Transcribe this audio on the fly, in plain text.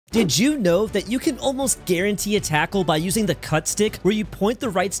Did you know that you can almost guarantee a tackle by using the cut stick, where you point the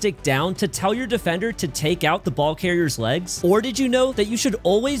right stick down to tell your defender to take out the ball carrier's legs? Or did you know that you should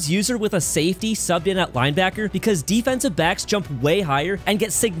always use her with a safety subbed in at linebacker, because defensive backs jump way higher and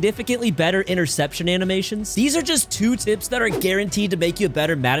get significantly better interception animations? These are just 2 tips that are guaranteed to make you a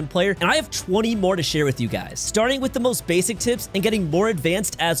better Madden player, and I have 20 more to share with you guys, starting with the most basic tips and getting more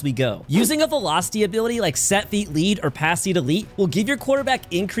advanced as we go. Using a velocity ability like set feet lead or pass lead elite will give your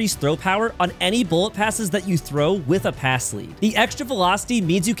quarterback increased throw power on any bullet passes that you throw with a pass lead. The extra velocity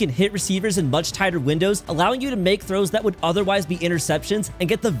means you can hit receivers in much tighter windows, allowing you to make throws that would otherwise be interceptions and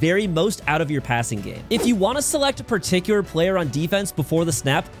get the very most out of your passing game. If you want to select a particular player on defense before the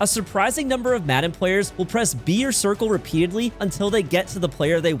snap, a surprising number of Madden players will press B or circle repeatedly until they get to the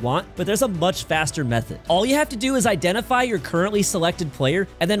player they want, but there's a much faster method. All you have to do is identify your currently selected player,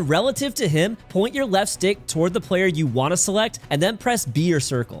 and then relative to him, point your left stick toward the player you want to select, and then press B or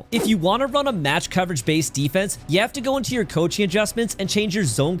circle. If you want to run a match coverage based defense, you have to go into your coaching adjustments and change your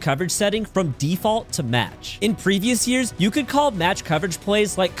zone coverage setting from default to match. In previous years, you could call match coverage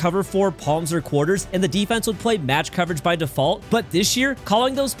plays like cover 4 palms or quarters, and the defense would play match coverage by default, but this year,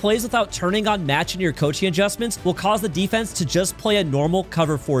 calling those plays without turning on match in your coaching adjustments will cause the defense to just play a normal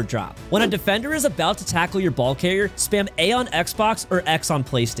cover 4 drop. When a defender is about to tackle your ball carrier, spam A on Xbox or X on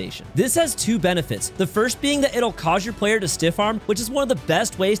PlayStation. This has 2 benefits. The first being that it'll cause your player to stiff arm, which is one of the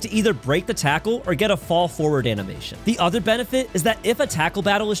best ways to either break the tackle or get a fall forward animation. The other benefit is that if a tackle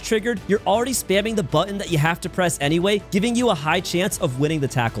battle is triggered, you're already spamming the button that you have to press anyway, giving you a high chance of winning the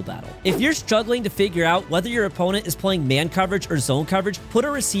tackle battle. If you're struggling to figure out whether your opponent is playing man coverage or zone coverage, put a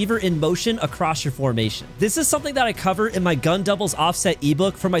receiver in motion across your formation. This is something that I cover in my gun doubles offset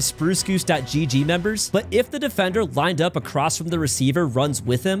ebook for my SpruceGooseCFB members, but if the defender lined up across from the receiver runs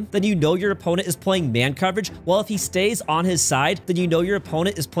with him, then you know your opponent is playing man coverage, while if he stays on his side, then you know your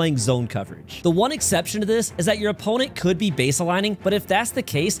opponent is playing zone coverage. The one exception to this is that your opponent could be base aligning, but if that's the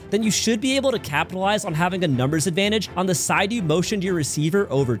case, then you should be able to capitalize on having a numbers advantage on the side you motioned your receiver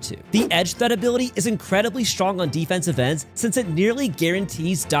over to. The edge threat ability is incredibly strong on defensive ends, since it nearly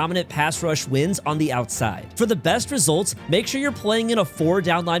guarantees dominant pass rush wins on the outside. For the best results, make sure you're playing in a 4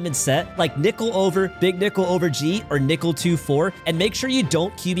 down lineman set like nickel over, big nickel over G, or nickel 2-4, and make sure you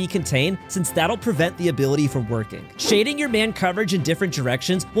don't QB contain, since that'll prevent the ability from working. Shading your man coverage in different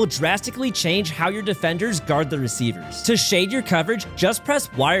directions will drastically change how your defenders guard the receivers. To shade your coverage, just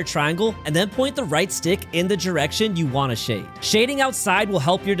press Y or triangle and then point the right stick in the direction you want to shade. Shading outside will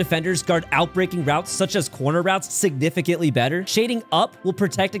help your defenders guard outbreaking routes such as corner routes significantly better. Shading up will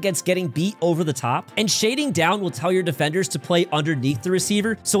protect against getting beat over the top, and shading down will tell your defenders to play underneath the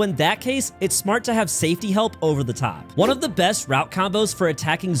receiver, so in that case, it's smart to have safety help over the top. One of the best route combos for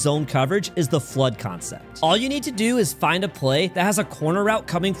attacking zone coverage is the flood concept. All you need to do is find a play that has a corner route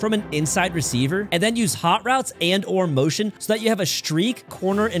coming from an inside receiver, and then use hot routes and or motion so that you have a streak,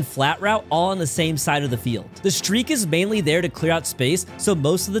 corner, and flat route all on the same side of the field. The streak is mainly there to clear out space, so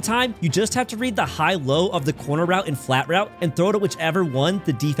most of the time, you just have to read the high-low of the corner route and flat route and throw to whichever one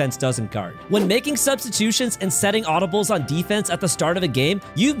the defense doesn't guard. When making substitutions and setting audibles on defense at the start of a game,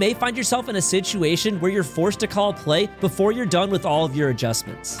 you may find yourself in a situation where you're forced to call a play before you're done with all of your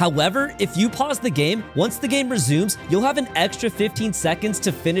adjustments. However, if you pause the game, once the game resumes, you'll have an extra 15 seconds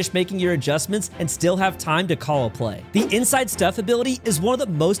to finish making your adjustments and still have time to call a play. The inside stuff ability is one of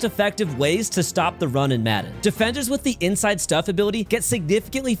the most effective ways to stop the run in Madden. Defenders with the inside stuff ability get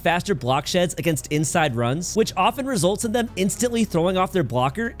significantly faster block sheds against inside runs, which often results in them instantly throwing off their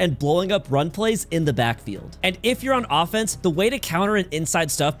blocker and blowing up run plays in the backfield. And if you're on offense, the way to counter an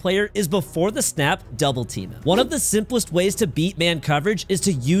inside stuff player is before the snap, double team him. One of the simplest ways to beat man coverage is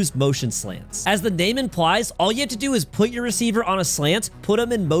to use motion slants. As the name implies, all you have to do is put your receiver on a slant, put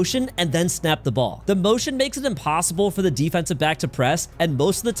him in motion, and then snap the ball. The motion makes it impossible for the defensive back to press, and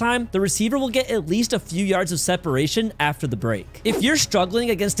most of the time, the receiver will get at least a few yards of separation after the break. If you're struggling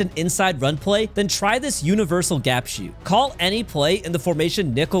against an inside run play, then try this universal gap shoot. Call any play in the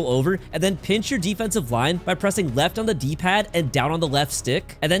formation nickel over, and then pinch your defensive line by pressing left on the D-pad and down on the left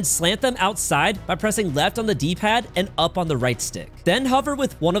stick, and then slant them outside by pressing left on the D-pad and up on the right stick. Then hover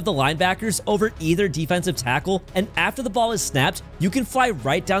with one of the linebackers over either defensive tackle, and after the ball is snapped, you can fly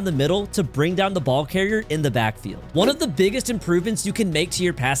right down the middle to bring down the ball carrier in the backfield. One of the biggest improvements you can make to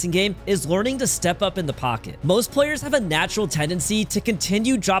your passing game is learning to step up in the pocket. Most players have a natural tendency to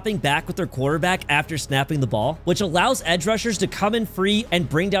continue dropping back with their quarterback after snapping the ball, which allows edge rushers to come in free and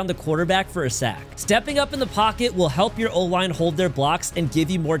bring down the quarterback for a sack. Stepping up in the pocket will help your O-line hold their blocks and give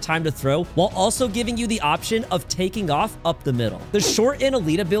you more time to throw, while also giving you the option of taking off up the middle. The short and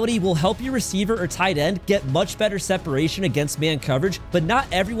elite ability will help your receiver or tight end get much better separation against man coverage coverage, but not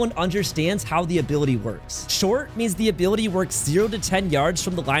everyone understands how the ability works. Short means the ability works 0 to 10 yards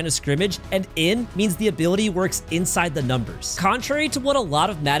from the line of scrimmage, and in means the ability works inside the numbers. Contrary to what a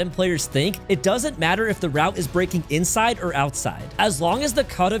lot of Madden players think, it doesn't matter if the route is breaking inside or outside. As long as the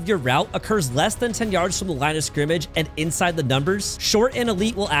cut of your route occurs less than 10 yards from the line of scrimmage and inside the numbers, short and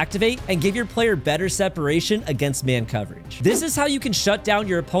elite will activate and give your player better separation against man coverage. This is how you can shut down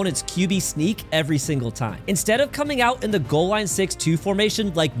your opponent's QB sneak every single time. Instead of coming out in the goal line 6-2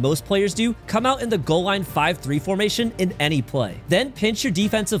 formation like most players do, come out in the goal line 5-3 formation in any play. Then pinch your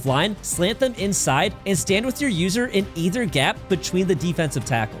defensive line, slant them inside, and stand with your user in either gap between the defensive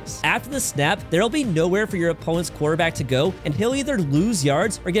tackles. After the snap, there'll be nowhere for your opponent's quarterback to go, and he'll either lose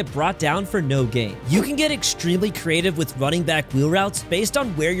yards or get brought down for no gain. You can get extremely creative with running back wheel routes based on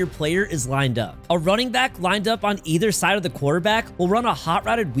where your player is lined up. A running back lined up on either side of the quarterback will run a hot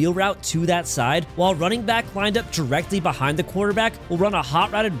routed wheel route to that side, while running back lined up directly behind the quarterback will run a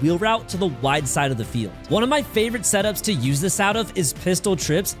hot routed wheel route to the wide side of the field. One of my favorite setups to use this out of is pistol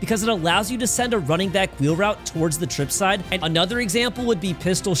trips because it allows you to send a running back wheel route towards the trip side, and another example would be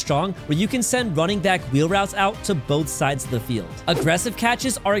pistol strong, where you can send running back wheel routes out to both sides of the field. Aggressive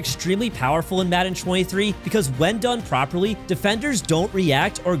catches are extremely powerful in Madden 23 because when done properly, defenders don't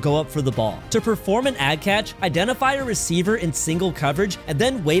react or go up for the ball. To perform an ag catch, identify a receiver in single coverage and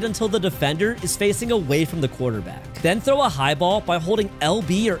then wait until the defender is facing away from the quarterback. Then throw a high ball by holding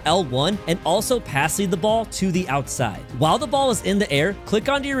LB or L1 and also passing the ball to the outside. While the ball is in the air, click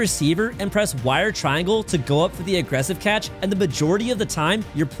onto your receiver and press wire triangle to go up for the aggressive catch, and the majority of the time,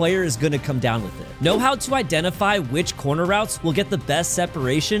 your player is going to come down with it. Know how to identify which corner routes will get the best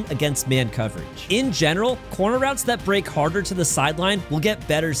separation against man coverage. In general, corner routes that break harder to the sideline will get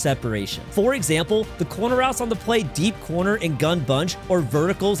better separation. For example, the corner routes on the play deep corner and gun bunch or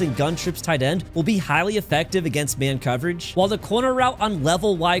verticals and gun trips tight end will be highly effective against man coverage, while the corner route on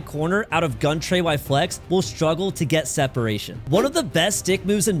level Y corner out of gun tray Y flex will struggle to get separation. One of the best stick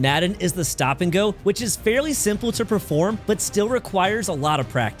moves in Madden is the stop and go, which is fairly simple to perform but still requires a lot of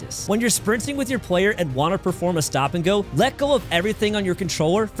practice. When you're sprinting with your player and want to perform a stop and go, let go of everything on your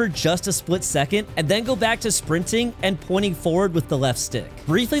controller for just a split second and then go back to sprinting and pointing forward with the left stick.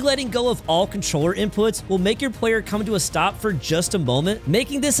 Briefly letting go of all controller inputs will make your player come to a stop for just a moment,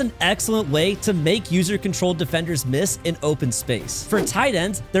 making this an excellent way to make user-controlled defenders miss in open space. For tight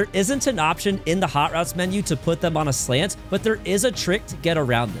ends, there isn't an option in the hot routes menu to put them on a slant, but there is a trick to get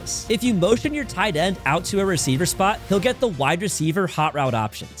around this. If you motion your tight end out to a receiver spot, he'll get the wide receiver hot route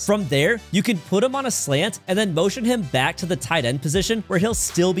options. From there, you can put him on a slant and then motion him back to the tight end position where he'll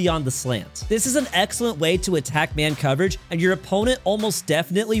still be on the slant. This is an excellent way to attack man coverage, and your opponent almost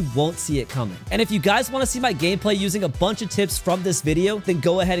definitely won't see it coming. And if you guys want to see my gameplay using a bunch of tips from this video, then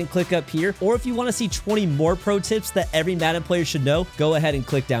go ahead and click up here. Or if you want to see 20 more pro tips that every Madden player should know, go ahead and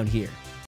click down here.